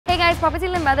guys,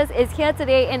 Propertylimbrothers is here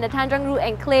today in the Tanjong Rhu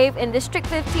enclave in District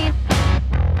 15.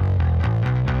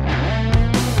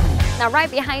 Now right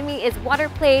behind me is Water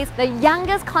Place, the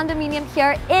youngest condominium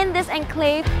here in this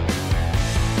enclave.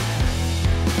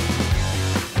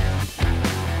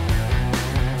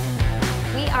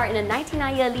 We are in a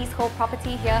 99-year leasehold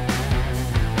property here.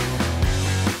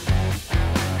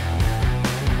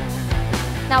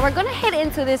 Now we're going to head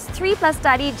into this 3+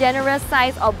 study, generous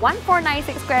size of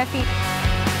 1496 square feet.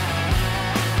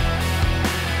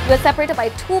 We're separated by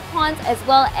 2 ponds as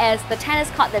well as the tennis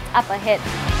court that's up ahead.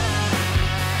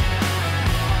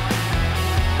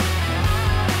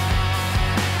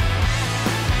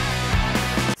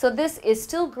 So this is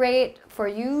still great for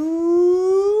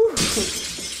you.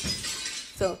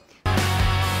 So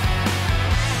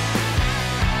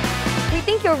we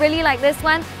think you'll really like this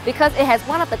one because it has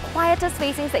one of the quietest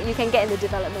facings that you can get in the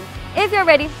development. If you're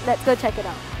ready, let's go check it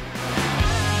out.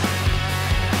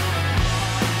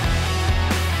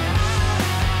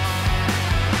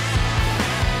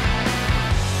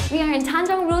 We are in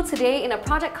Tanjong Rhu today in a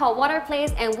project called Water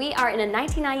Place, and we are in a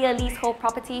 99-year leasehold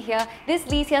property here. This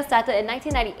lease here started in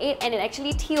 1998 and it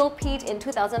actually TOP'd in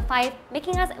 2005,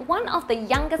 making us one of the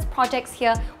youngest projects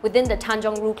here within the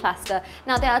Tanjong Rhu cluster.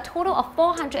 Now there are a total of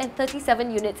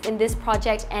 437 units in this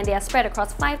project and they are spread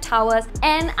across 5 towers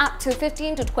and up to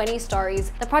 15 to 20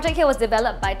 stories. The project here was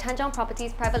developed by Tanjong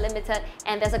Properties Private Limited,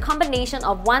 and there's a combination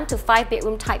of 1 to 5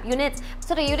 bedroom type units.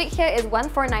 So the unit here is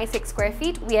 1496 square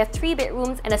feet. We have 3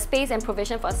 bedrooms and a space and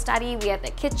provision for study. We have the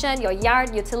kitchen, your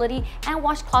yard, utility and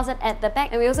wash closet at the back,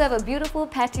 and we also have a beautiful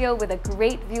patio with a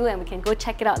great view, and we can go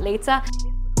check it out later.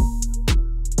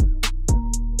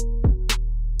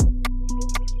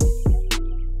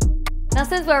 Now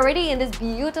since we're already in this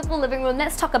beautiful living room,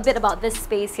 let's talk a bit about this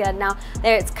space here. Now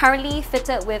it's currently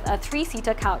fitted with a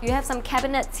 3-seater couch. You have some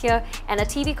cabinets here and a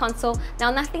TV console.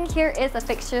 Now nothing here is a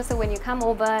fixture, so when you come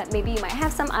over, maybe you might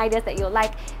have some ideas that you'll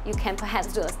like. You can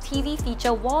perhaps do a TV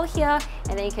feature wall here,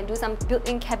 and then you can do some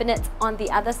built-in cabinets on the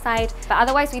other side. But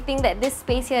otherwise, we think that this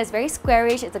space here is very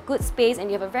squarish, it's a good space, and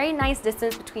you have a very nice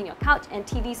distance between your couch and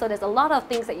TV, so there's a lot of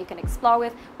things that you can explore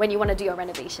with when you want to do your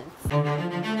renovations.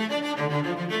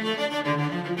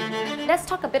 Let's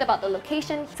talk a bit about the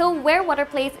location. So where Water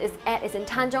Place is at is in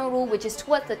Tanjong Rhu, which is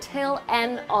towards the tail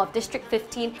end of District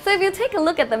 15. So if you take a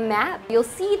look at the map, you'll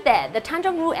see that the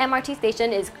Tanjong Rhu MRT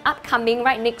station is upcoming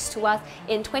right next to us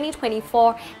in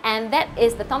 2024, and that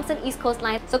is the Thomson-East Coast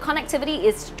Line. So connectivity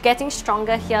is getting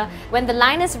stronger here. When the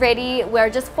line is ready, we're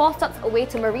just 4 stops away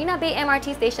to Marina Bay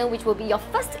MRT station, which will be your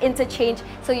first interchange,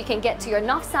 so you can get to your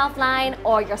North-South line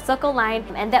or your Circle line,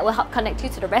 and that will help connect you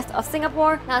to the rest of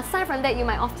Singapore. Now aside from that, you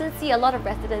might often see a lot of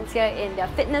residents here in their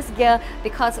fitness gear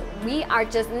because we are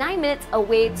just 9 minutes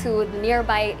away to the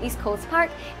nearby East Coast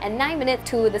Park and 9 minutes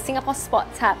to the Singapore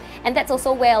Sports Hub, and that's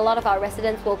also where a lot of our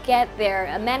residents will get their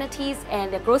amenities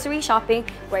and their grocery shopping,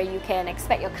 where you can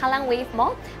expect your Kallang Wave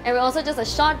Mall, and we're also just a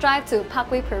short drive to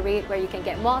Parkway Parade, where you can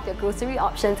get more of your grocery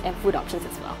options and food options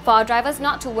as well. For our drivers,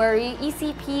 not to worry,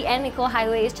 ECP and Nicole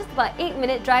Highway is just about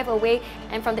 8-minute drive away,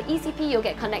 and from the ECP you'll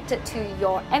get connected to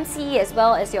your MCE as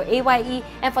well as your AYE,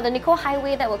 and for the Nicole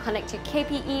Highway that will connect to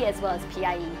KPE as well as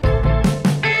PIE.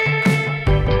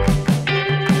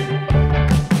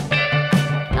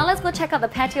 Now let's go check out the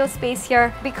patio space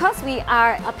here. Because we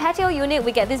are a patio unit,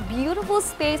 we get this beautiful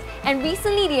space, and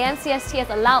recently the MCST has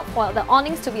allowed for the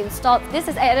awnings to be installed. This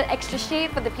has added extra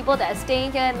shade for the people that are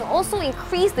staying here and also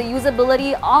increased the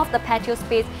usability of the patio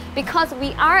space because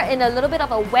we are in a little bit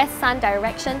of a west sun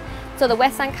direction. So the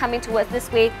west sun coming towards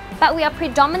this way, but we are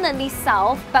predominantly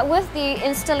south. But with the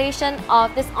installation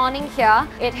of this awning here,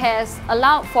 it has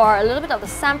allowed for a little bit of the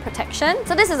sun protection.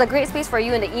 So this is a great space for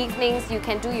you in the evenings. You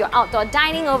can do your outdoor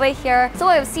dining over here. So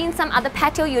what I've seen some other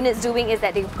patio units doing is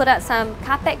that they put out some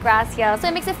carpet grass here. So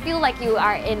it makes it feel like you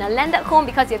are in a landed home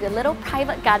because you have your little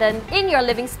private garden in your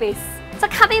living space. So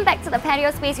coming back to the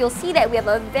patio space, you'll see that we have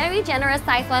a very generous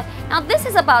size one. Now this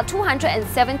is about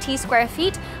 270 square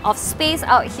feet of space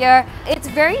out here. It's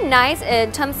very nice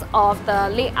in terms of the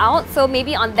layout. So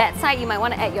maybe on that side you might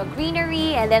want to add your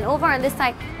greenery, and then over on this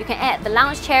side you can add the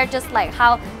lounge chair just like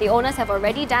how the owners have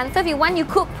already done. So if you want, you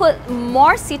could put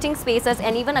more seating spaces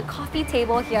and even a coffee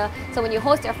table here. So when you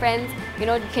host your friends, you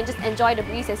know, you can just enjoy the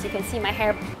breeze. As you can see, my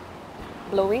hair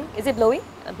blowing. Is it blowing?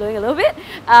 Blowing a little bit.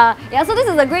 Yeah, so this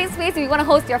is a great space if you want to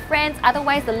host your friends.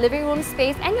 Otherwise, the living room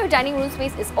space and your dining room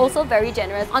space is also very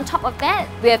generous. On top of that,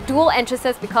 we have dual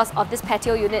entrances because of this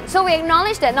patio unit. So we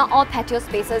acknowledge that not all patio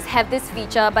spaces have this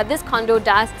feature, but this condo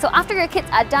does. So after your kids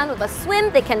are done with a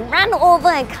swim, they can run over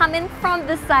and come in from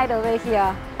this side over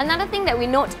here. Another thing that we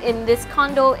note in this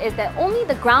condo is that only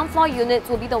the ground floor units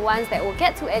will be the ones that will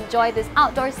get to enjoy this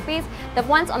outdoor space. The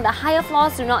ones on the higher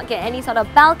floors do not get any sort of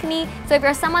balcony. So if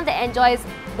you're someone that enjoys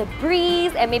the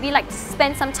breeze and maybe like to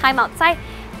spend some time outside,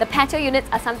 the patio units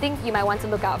are something you might want to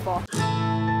look out for.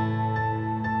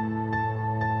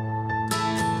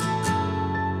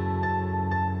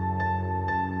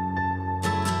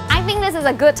 I think this is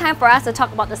a good time for us to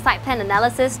talk about the site plan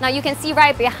analysis. Now you can see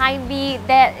right behind me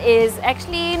there is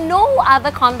actually no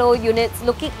other condo units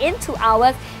looking into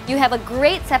ours. You have a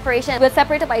great separation. We're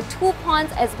separated by 2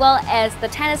 ponds as well as the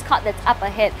tennis court that's up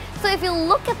ahead. So if you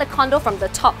look at the condo from the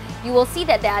top, you will see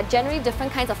that there are generally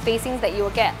different kinds of facings that you will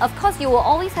get. Of course, you will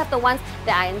always have the ones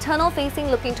that are internal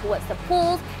facing, looking towards the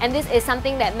pools, and this is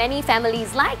something that many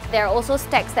families like. There are also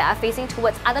stacks that are facing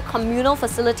towards other communal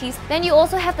facilities. Then you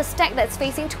also have the stack that's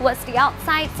facing towards the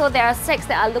outside, so there are stacks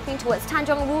that are looking towards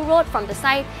Tanjong Rhu Road from the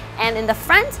side and in the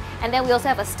front, and then we also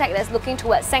have a stack that's looking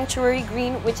towards Sanctuary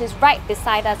Green, which is right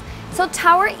beside us. So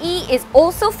Tower E is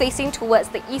also facing towards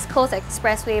the East Coast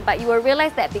Expressway, but you will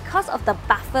realize that because of the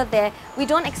buffer there, we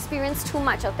don't experience too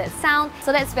much of that sound,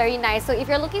 so that's very nice. So if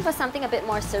you're looking for something a bit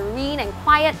more serene and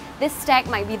quiet, this stack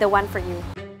might be the one for you.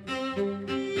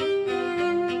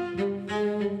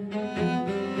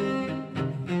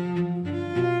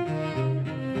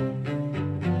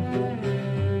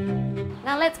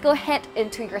 Now let's go head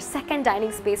into your second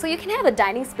dining space. So you can have a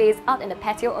dining space out in the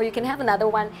patio, or you can have another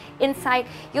one inside.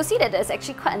 You'll see that there's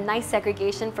actually quite a nice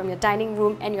segregation from your dining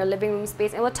room and your living room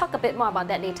space, and we'll talk a bit more about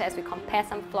that later as we compare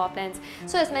some floor plans.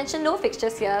 So as mentioned, no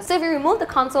fixtures here. So if you remove the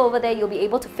console over there, you'll be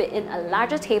able to fit in a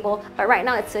larger table, but right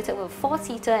now it's fitted with a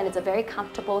 4-seater and it's a very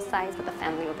comfortable size for the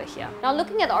family over here. Now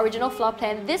looking at the original floor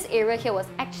plan, this area here was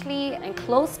actually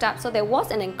enclosed up, so there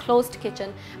was an enclosed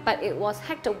kitchen, but it was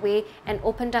hacked away and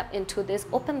opened up into this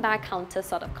open bar counter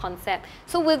sort of concept.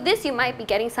 So with this, you might be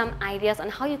getting some ideas on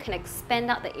how you can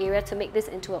expand out the area to make this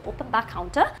into an open bar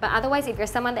counter. But otherwise, if you're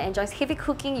someone that enjoys heavy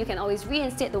cooking, you can always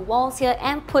reinstate the walls here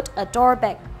and put a door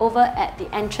back over at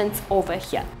the entrance over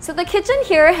here. So the kitchen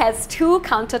here has 2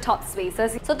 countertop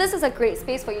spaces. So this is a great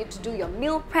space for you to do your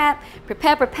meal prep,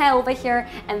 prepare over here,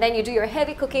 and then you do your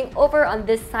heavy cooking over on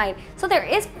this side. So there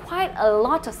is quite a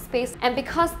lot of space, and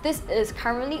because this is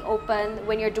currently open,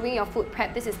 when you're doing your food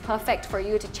prep, this is perfect for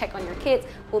you to check on your kids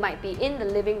who might be in the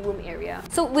living room area.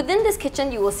 So within this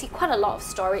kitchen, you will see quite a lot of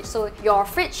storage. So your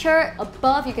fridge here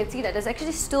above, you can see that there's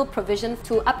actually still provision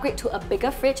to upgrade to a bigger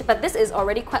fridge, but this is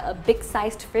already quite a big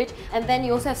sized fridge. And then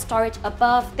you also have storage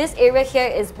above. This area here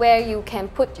is where you can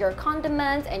put your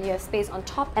condiments, and you have space on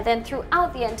top. And then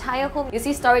throughout the entire home, you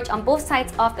see storage on both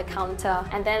sides of the counter.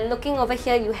 And then looking over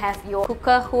here, you have your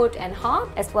cooker hood and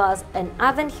hob, as well as an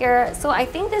oven here. So I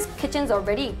think this kitchen's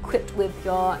already equipped with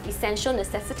your essential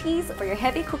necessities for your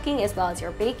heavy cooking as well as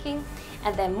your baking.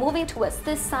 And then moving towards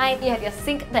this side, you have your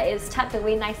sink that is tucked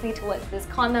away nicely towards this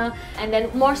corner, and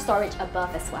then more storage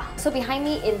above as well. So behind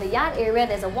me in the yard area,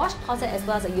 there's a wash closet as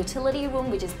well as a utility room,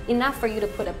 which is enough for you to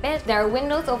put a bed. There are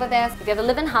windows over there. If you have a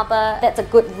live-in helper, that's a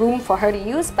good room for her to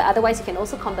use, but otherwise you can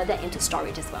also convert that into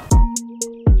storage as well.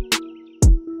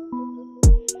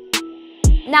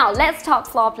 Now let's talk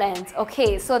floor plans.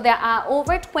 Okay, so there are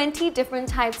over 20 different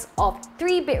types of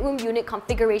 3-bedroom unit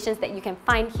configurations that you can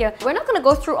find here. We're not going to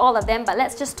go through all of them, but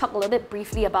let's just talk a little bit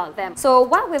briefly about them. So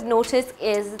what we've noticed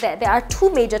is that there are 2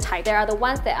 major types. There are the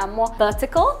ones that are more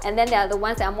vertical, and then there are the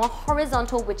ones that are more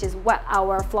horizontal, which is what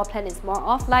our floor plan is more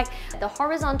of like. The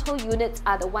horizontal units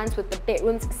are the ones with the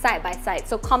bedrooms side by side.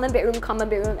 So common bedroom,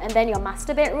 and then your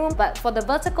master bedroom. But for the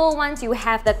vertical ones, you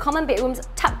have the common bedrooms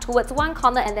tucked towards one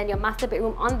corner, and then your master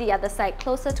bedroom on the other side,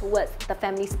 closer towards the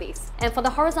family space. And for the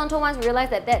horizontal ones, we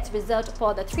realize that that's reserved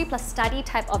for the 3+ study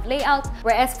type of layout,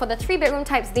 whereas for the 3-bedroom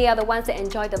types, they are the ones that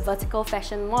enjoy the vertical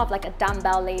fashion, more of like a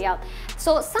dumbbell layout.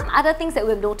 So some other things that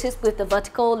we've noticed with the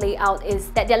vertical layout is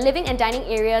that their living and dining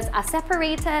areas are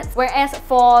separated, whereas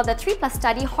for the 3+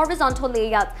 study horizontal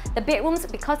layout, the bedrooms,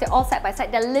 because they're all side by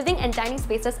side, their living and dining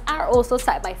spaces are also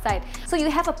side by side. So you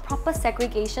have a proper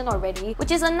segregation already, which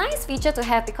is a nice feature to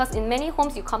have, because in many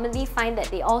homes you commonly find that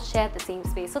they all share the same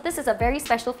space. So this is a very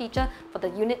special feature for the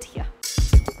unit here.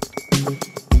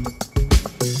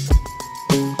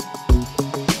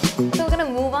 So we're going to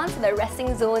move on to the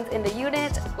resting zones in the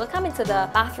unit. We'll come into the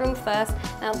bathroom first.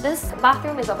 Now this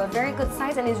bathroom is of a very good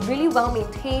size and is really well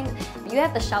maintained. You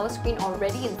have the shower screen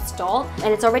already installed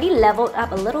and it's already leveled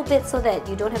up a little bit so that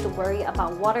you don't have to worry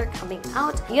about water coming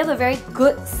out. You have a very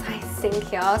good size sink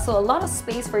here, so a lot of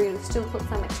space for you to still put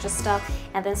some extra stuff,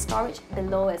 and then storage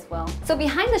below as well. So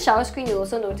behind the shower screen, you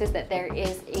also notice that there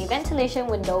is a ventilation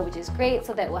window, which is great,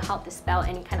 so that will help dispel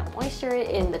any kind of moisture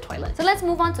in the toilet. So let's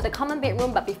move on to the common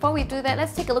bedroom, but before we do that,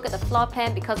 let's take a look at the floor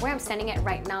plan, because where I'm standing at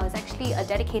right now is actually a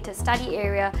dedicated study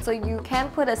area. So you can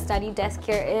put a study desk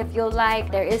here if you like.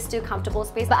 There is still comfortable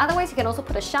space, but otherwise you can also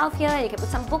put a shelf here, you can put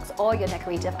some books or your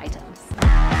decorative items.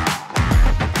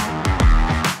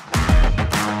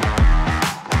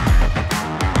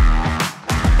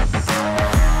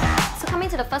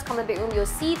 The first common bedroom, you'll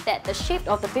see that the shape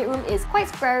of the bedroom is quite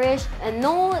squarish and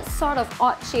no sort of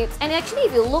odd shapes. And actually,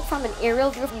 if you look from an aerial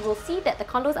view, you will see that the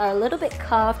condos are a little bit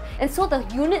curved, and so the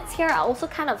units here are also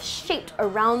kind of shaped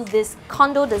around this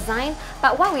condo design.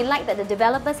 But what we like that the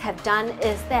developers have done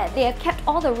is that they have kept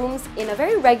all the rooms in a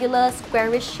very regular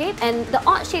squarish shape, and the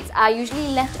odd shapes are usually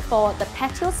left for the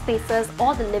patio spaces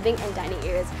or the living and dining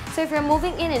areas. So if you're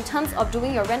moving in terms of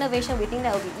doing your renovation, we think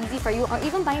that will be easy for you, or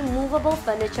even buying movable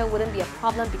furniture wouldn't be a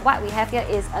problem. What we have here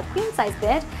is a queen size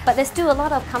bed, but there's still a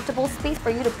lot of comfortable space for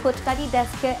you to put study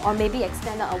desk here, or maybe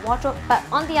extend out a wardrobe. But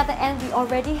on the other end, we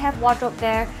already have wardrobe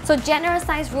there. So generous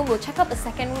size room. We'll check out the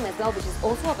second room as well, which is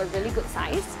also of a really good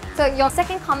size. So your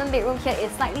second common bedroom here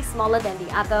is slightly smaller than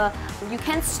the other. You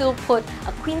can still put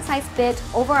a queen size bed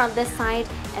over on this side,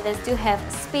 and then still have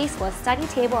space for a study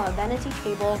table or a vanity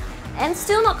table. And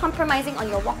still not compromising on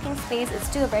your walking space. It's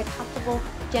still a very comfortable,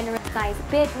 generous size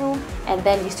bedroom, and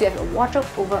then you still have a wardrobe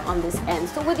over on this end.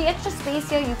 So with the extra space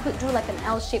here, you could do like an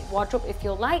L-shaped wardrobe if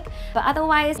you like, but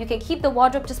otherwise you can keep the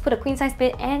wardrobe, just put a queen size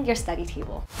bed and your study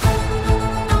table.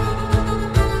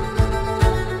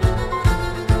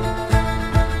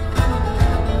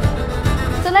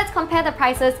 Let's compare the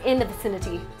prices in the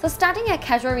vicinity. So starting at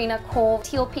Casuarina Cove,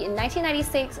 TOP in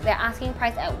 1996, they're asking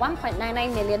price at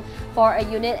 1.99 million for a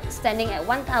unit standing at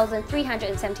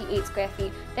 1,378 square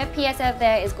feet. Their PSF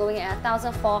there is going at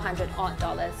 $1,400 odd.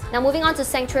 Now moving on to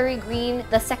Sanctuary Green,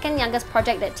 the second youngest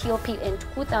project that TOP in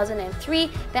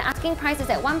 2003, their asking price is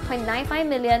at 1.95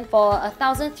 million for a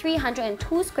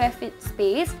 1,302 square feet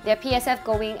space. Their PSF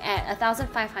going at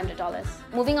 $1,500.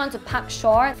 Moving on to Park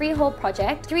Shore, freehold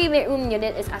project, 3-bedroom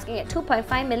unit is asking at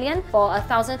 2.5 million for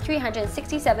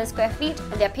 1,367 square feet,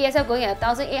 and their PSF going at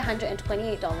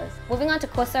 $1,828. Moving on to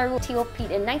Costa Rhu, TOP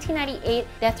in 1998,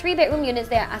 their 3-bedroom units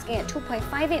they are asking at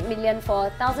 2.58 million for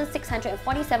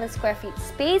 1,647 square feet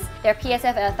space, their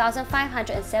PSF at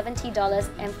 $1,570.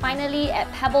 And finally at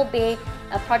Pebble Bay,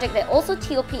 a project that also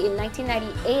TOP in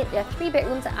 1998, their 3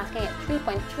 bedrooms are asking at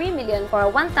 3.3 million for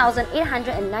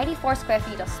 1,894 square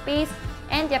feet of space,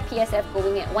 and their PSF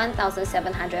going at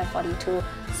 1,742.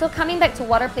 So coming back to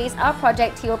Water Place, our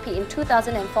project TOP in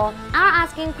 2004, our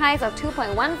asking price of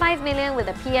 2.15 million with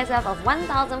a PSF of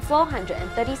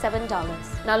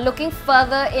 $1,437. Now looking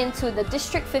further into the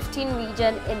District 15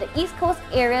 region, in the East Coast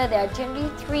area, there are generally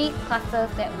 3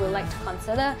 clusters that we'd like to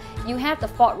consider. You have the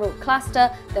Fort Road cluster,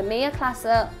 the Mayor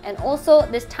cluster, and also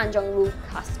this Tanjong Rhu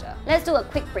cluster. Let's do a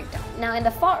quick breakdown. Now in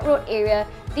the Fort Road area,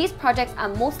 these projects are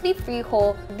mostly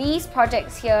freehold. These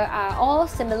projects here are all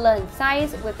similar in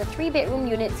size, with the 3-bedroom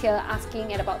units here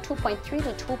asking at about $2.3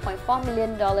 to $2.4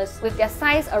 million, with their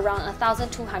size around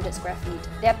 1,200 square feet.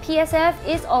 Their PSF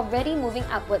is already moving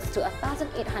upwards to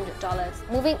 $1,800.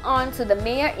 Moving on to the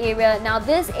Mayor area. Now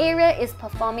this area is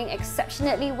performing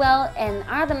exceptionally well and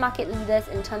are the market leaders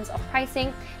in terms of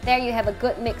pricing. There you have a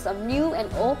good mix of new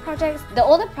and old projects. The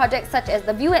older projects such as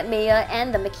the View at Mayor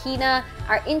and the Mikaela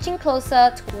are inching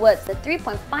closer towards the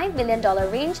 $3.5 million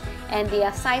range, and they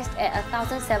are sized at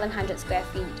 1,700 square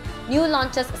feet. New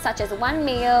launches such as One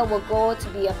Mayor will go to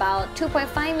be about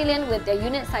 2.5 million with their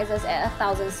unit sizes at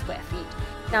 1,000 square feet.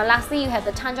 Now lastly, you have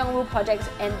the Tanjong Rhu projects,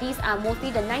 and these are mostly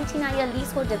the 1990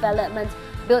 leasehold developments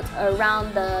built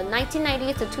around the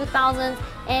 1990s to 2000s,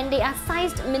 and they are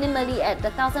sized minimally at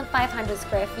the 1,500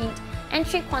 square feet.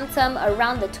 Entry quantum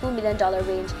around the $2 million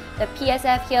range. The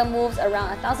PSF here moves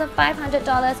around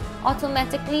 $1,500,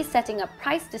 automatically setting a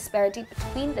price disparity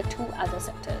between the 2 other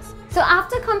sectors. So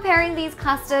after comparing these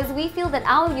clusters, we feel that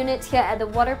our unit here at the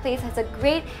Water Place has a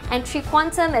great entry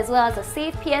quantum as well as a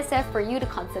safe PSF for you to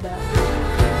consider.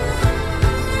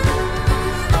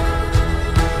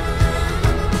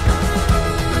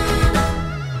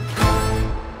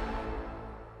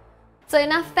 So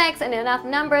enough facts and enough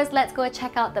numbers, let's go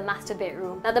check out the master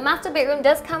bedroom. Now the master bedroom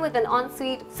does come with an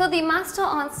ensuite. So the master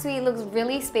ensuite looks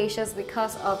really spacious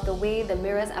because of the way the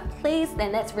mirrors are placed,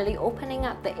 and that's really opening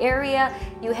up the area.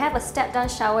 You have a step-down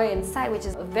shower inside, which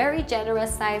is a very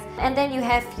generous size. And then you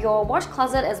have your wash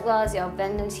closet as well as your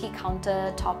vanity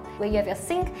countertop where you have your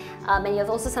sink, and you have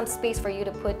also some space for you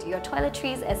to put your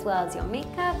toiletries as well as your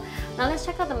makeup. Now let's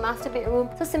check out the master bedroom.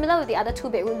 So similar with the other two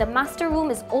bedrooms, the master room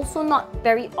is also not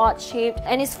very odd shaped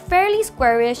and is fairly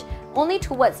squarish, only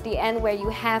towards the end where you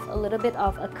have a little bit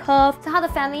of a curve. So how the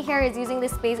family here is using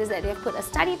this space is that they've put a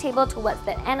study table towards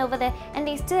that end over there, and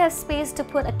they still have space to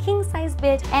put a king-size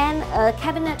bed and a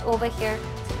cabinet over here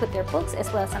to put their books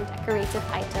as well as some decorative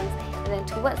items. And then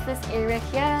towards this area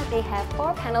here, they have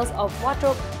 4 panels of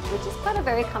wardrobe, which is quite a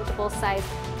very comfortable size.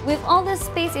 With all this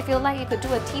space, if you like, you could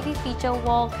do a TV feature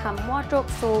wall come wardrobe,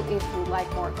 so if you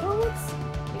like more clothes,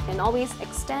 you can always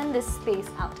extend this space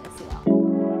out as well.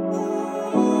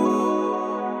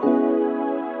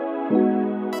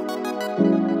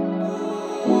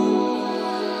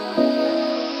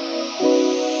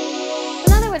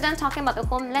 Done talking about the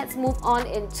home, let's move on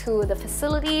into the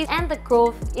facilities and the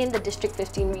growth in the District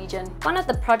 15 region. One of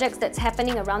the projects that's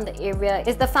happening around the area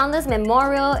is the Founders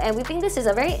Memorial, and we think this is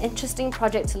a very interesting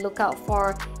project to look out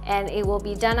for, and it will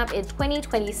be done up in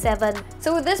 2027.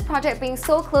 So with this project being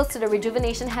so close to the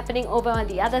rejuvenation happening over on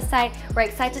the other side, we're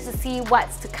excited to see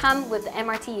what's to come with the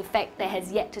MRT effect that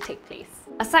has yet to take place.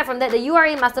 Aside from that, the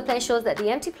URA master plan shows that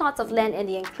the empty plots of land in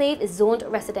the enclave is zoned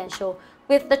residential.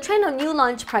 With the trend of new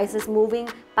launch prices moving,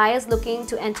 buyers looking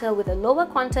to enter with a lower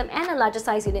quantum and a larger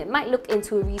size unit might look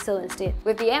into a resale instead.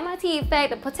 With the MRT effect,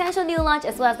 the potential new launch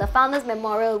as well as the Founders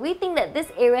Memorial, we think that this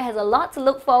area has a lot to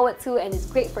look forward to and is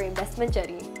great for investment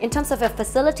journey. In terms of your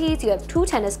facilities, you have 2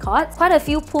 tennis courts, quite a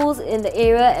few pools in the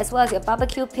area as well as your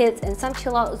barbecue pits and some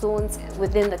chill out zones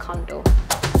within the condo.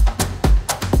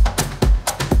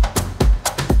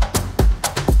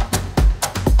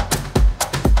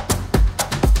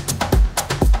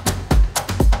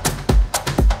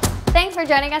 Thanks for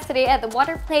joining us today at the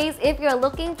Water Place. If you're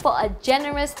looking for a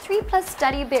generous 3+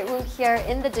 study bedroom here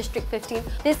in the District 15,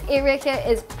 this area here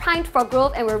is primed for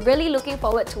growth, and we're really looking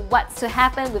forward to what's to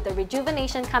happen with the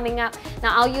rejuvenation coming up.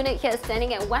 Now our unit here is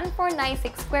standing at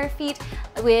 1496 square feet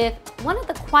with one of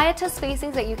the quietest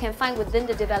spacings that you can find within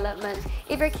the development.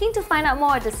 If you're keen to find out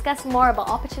more or discuss more about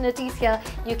opportunities here,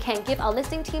 you can give our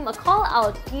listing team a call.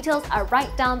 Our details are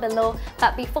right down below.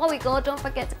 But before we go, don't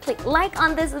forget to click like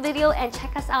on this video and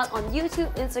check us out on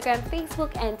YouTube, Instagram,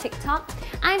 Facebook and TikTok.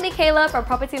 I'm Mikaela from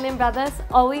Propertylimbrothers,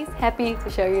 always happy to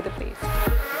show you the place.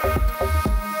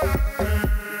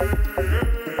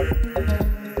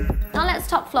 Now let's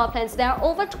talk floor plans. There are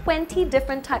over 20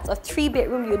 different types of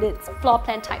 3-bedroom units, floor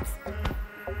plan types.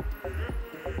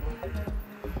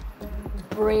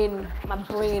 My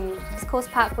brain. East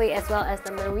Coast Parkway as well as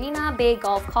the Marina Bay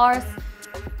Golf Course.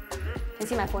 Can you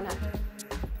see my phone?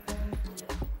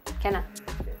 Can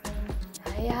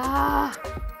yeah.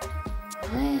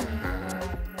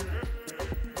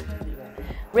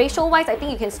 Ratio wise, I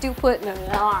think you can still put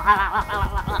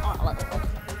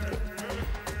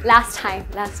last time,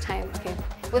 okay.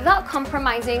 Without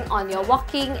compromising on your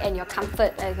walking and your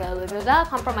comfort, without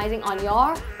compromising on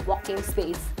your walking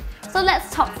space. So let's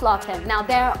talk floor plan. Now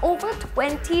there are over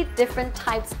 20 different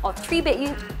types of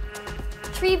 3-bed.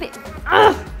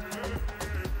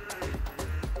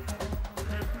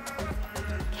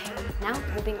 Now,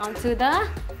 moving on to the...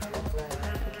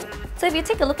 Okay. So if you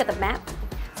take a look at the map,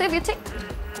 so if you take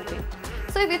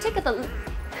a